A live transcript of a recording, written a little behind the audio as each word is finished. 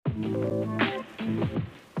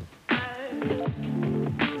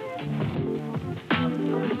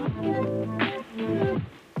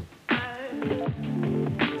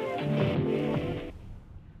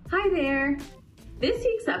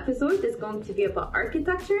episode is going to be about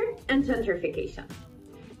architecture and gentrification.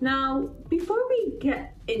 Now, before we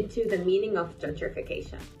get into the meaning of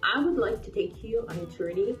gentrification, I would like to take you on a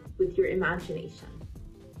journey with your imagination.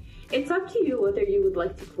 It's up to you whether you would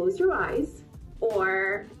like to close your eyes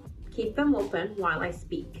or keep them open while I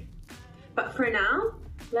speak. But for now,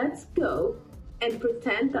 let's go and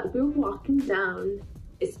pretend that we're walking down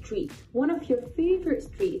a street, one of your favorite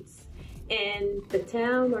streets in the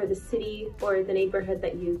town or the city or the neighborhood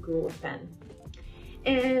that you grew up in.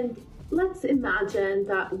 And let's imagine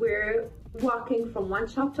that we're walking from one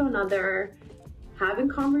shop to another, having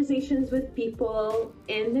conversations with people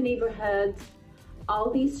in the neighborhood.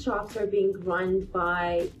 All these shops are being run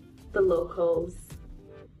by the locals.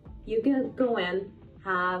 You can go in,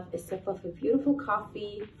 have a sip of a beautiful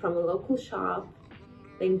coffee from a local shop,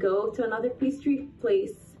 then go to another pastry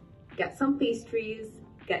place, get some pastries,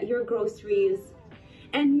 get your groceries,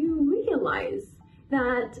 and you realize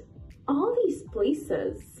that all these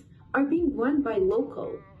places are being run by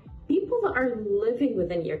local people that are living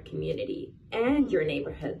within your community and your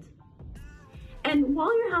neighborhood. And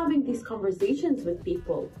while you're having these conversations with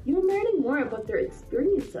people, you're learning more about their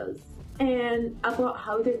experiences and about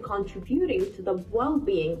how they're contributing to the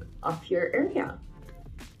well-being of your area.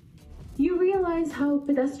 You realize how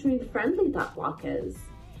pedestrian-friendly that walk is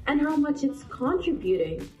and how much it's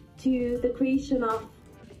contributing to the creation of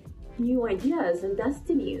new ideas and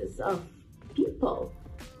destinies of people.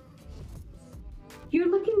 You're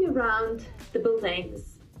looking around the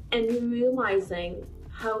buildings and you're realizing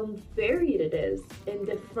how varied it is in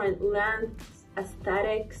different lengths,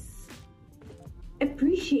 aesthetics,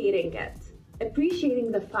 appreciating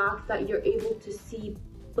the fact that you're able to see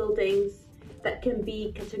buildings that can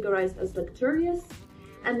be categorized as luxurious,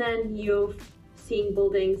 and then you're seeing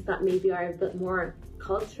buildings that maybe are a bit more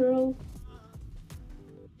cultural.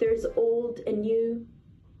 There's old and new,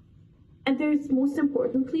 and there's, most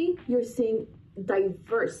importantly, you're seeing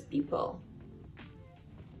diverse people.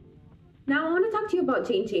 Now I want to talk to you about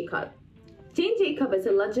Jane Jacob. Jane Jacob is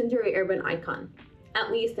a legendary urban icon,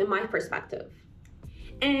 at least in my perspective.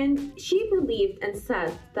 And she believed and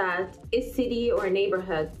said that a city or a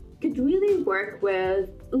neighborhood could really work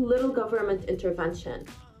with little government intervention.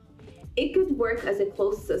 It could work as a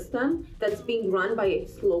closed system that's being run by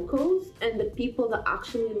its locals and the people that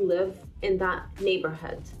actually live in that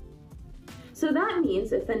neighborhood. So that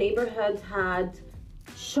means if the neighborhood had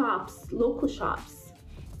shops, local shops,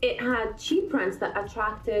 it had cheap rents that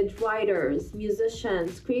attracted writers,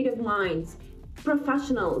 musicians, creative minds,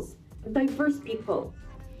 professionals, diverse people.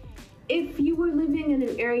 If you were living in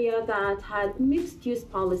an area that had mixed-use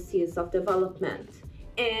policies of development,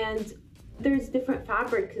 and there's different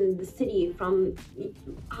fabrics in the city, from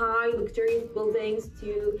high luxurious buildings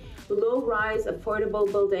to low-rise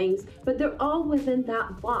affordable buildings, but they're all within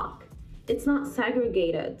that block. It's not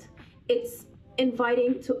segregated. It's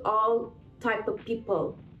inviting to all type of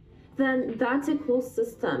people. Then that's a closed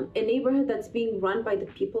system, a neighborhood that's being run by the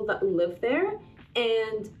people that live there,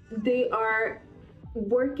 and they are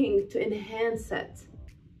working to enhance it.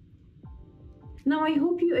 Now, I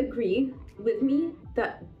hope you agree with me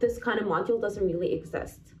that this kind of module doesn't really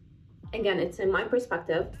exist. Again, it's in my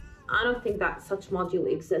perspective. I don't think that such module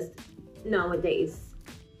exists nowadays.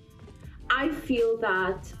 I feel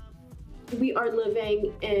that we are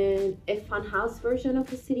living in a funhouse version of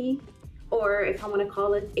the city, or if I want to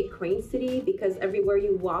call it a crane city, because everywhere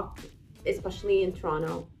you walk, especially in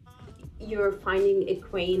Toronto, you're finding a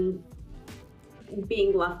crane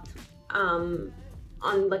being left on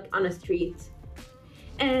a street.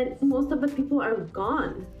 And most of the people are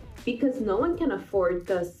gone because no one can afford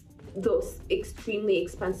those extremely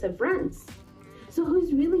expensive rents. So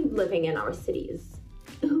who's really living in our cities?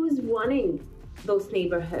 Who's running those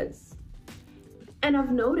neighborhoods? And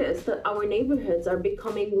I've noticed that our neighborhoods are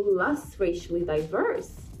becoming less racially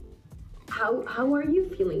diverse. How are you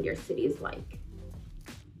feeling your cities like?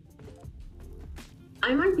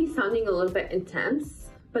 I might be sounding a little bit intense,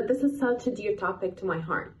 but this is such a dear topic to my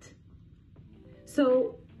heart.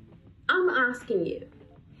 So I'm asking you,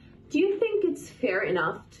 do you think it's fair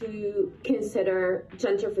enough to consider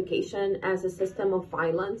gentrification as a system of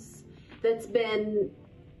violence that's been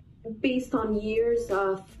based on years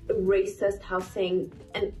of racist housing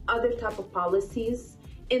and other type of policies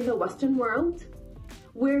in the Western world,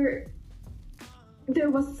 where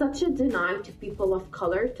there was such a denial to people of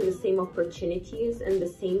color to the same opportunities and the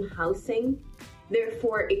same housing?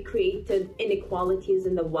 Therefore, it created inequalities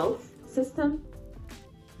in the wealth system.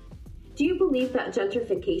 Do you believe that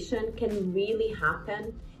gentrification can really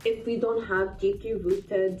happen if we don't have deeply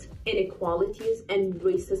rooted inequalities and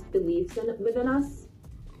racist beliefs within us?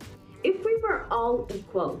 If we were all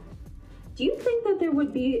equal Do you think that there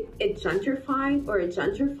would be a gentrified or a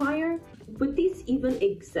gentrifier? Would these even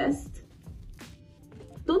exist?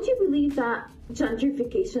 Don't you believe that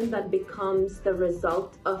gentrification that becomes the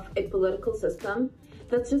result of a political system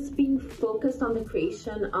that's just being focused on the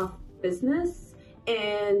creation of business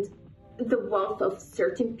and the wealth of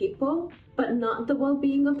certain people, but not the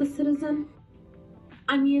well-being of the citizen?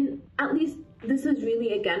 I mean, at least this is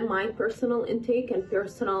really, again, my personal intake and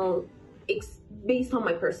based on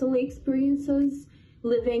my personal experiences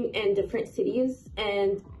living in different cities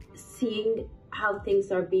and seeing how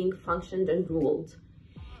things are being functioned and ruled.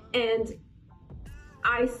 And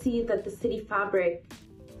I see that the city fabric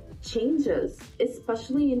changes,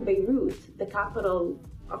 especially in Beirut, the capital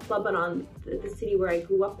of Lebanon, the city where I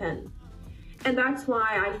grew up in. And that's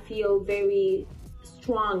why I feel very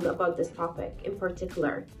strong about this topic in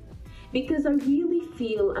particular, because I really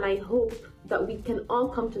feel and I hope that we can all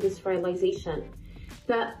come to this realization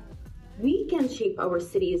that we can shape our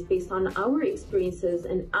cities based on our experiences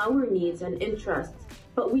and our needs and interests,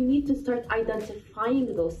 but we need to start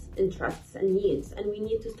identifying those interests and needs, and we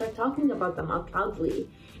need to start talking about them out loudly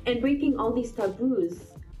and breaking all these taboo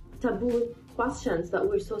questions that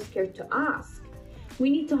we're so scared to ask. We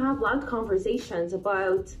need to have loud conversations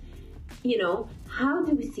about, how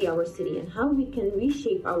do we see our city and how we can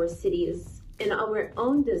reshape our cities in our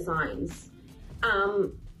own designs.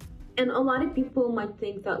 And a lot of people might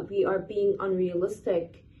think that we are being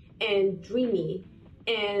unrealistic and dreamy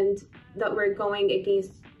and that we're going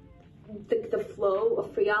against the flow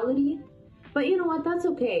of reality. But you know what? That's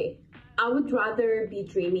okay. I would rather be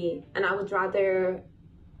dreamy and I would rather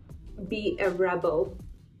be a rebel,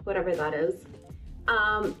 whatever that is,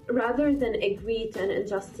 rather than agree to an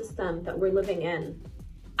unjust system that we're living in.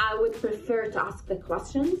 I would prefer to ask the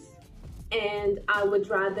questions, and I would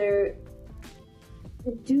rather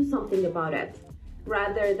do something about it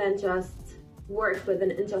rather than just work with an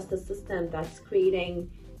injustice system that's creating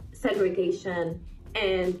segregation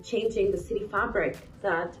and changing the city fabric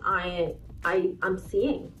that I'm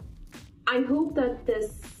seeing. I hope that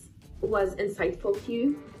this was insightful to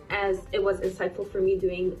you, as it was insightful for me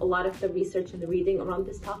doing a lot of the research and the reading around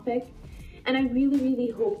this topic. And I really, really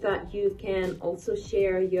hope that you can also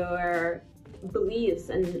share your beliefs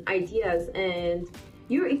and ideas and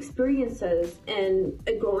your experiences in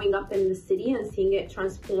growing up in the city and seeing it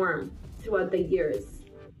transform throughout the years.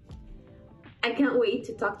 I can't wait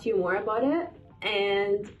to talk to you more about it.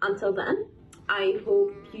 And until then, I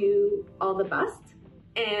hope you all the best.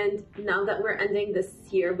 And now that we're ending this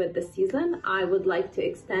year with this season, I would like to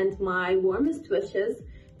extend my warmest wishes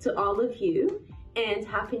to all of you, and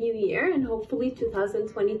Happy New Year, and hopefully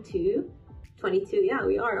 2022, yeah,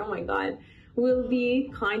 we are, oh my God, will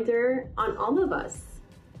be kinder on all of us.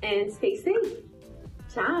 And stay safe.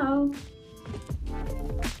 Ciao.